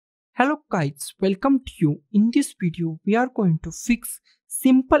Hello guys, welcome to you. In this video, we are going to fix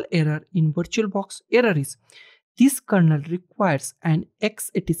simple error in VirtualBox Errors. This kernel requires an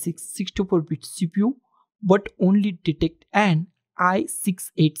x86 64-bit CPU but only detect an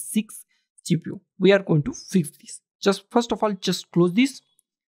i686 CPU. We are going to fix this. First of all, just close this.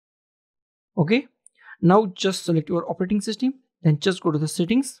 Okay. Now just select your operating system. Then just go to the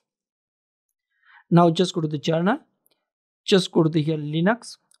settings. Now just go to the journal. Just go to the here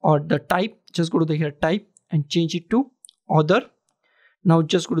Linux or the type. Just go to the here type and change it to other. Now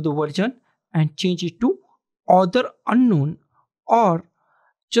just go to the version and change it to other unknown, or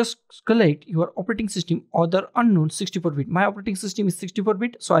just select your operating system other unknown 64-bit. My operating system is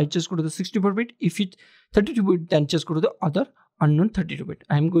 64-bit, so I just go to the 64-bit. If it's 32-bit, then just go to the other unknown 32-bit.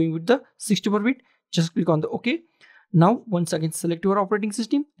 I am going with the 64-bit. Just click on the OK. Now once again select your operating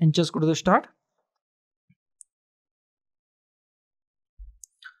system and just go to the start.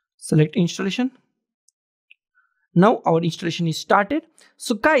 Select installation. Now our installation is started.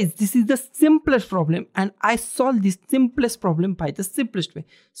 So guys, this is the simplest problem and I solved this simplest problem by the simplest way.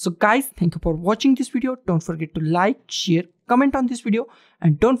 So guys, thank you for watching this video. Don't forget to like, share, comment on this video,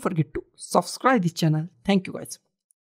 and don't forget to subscribe this channel. Thank you guys.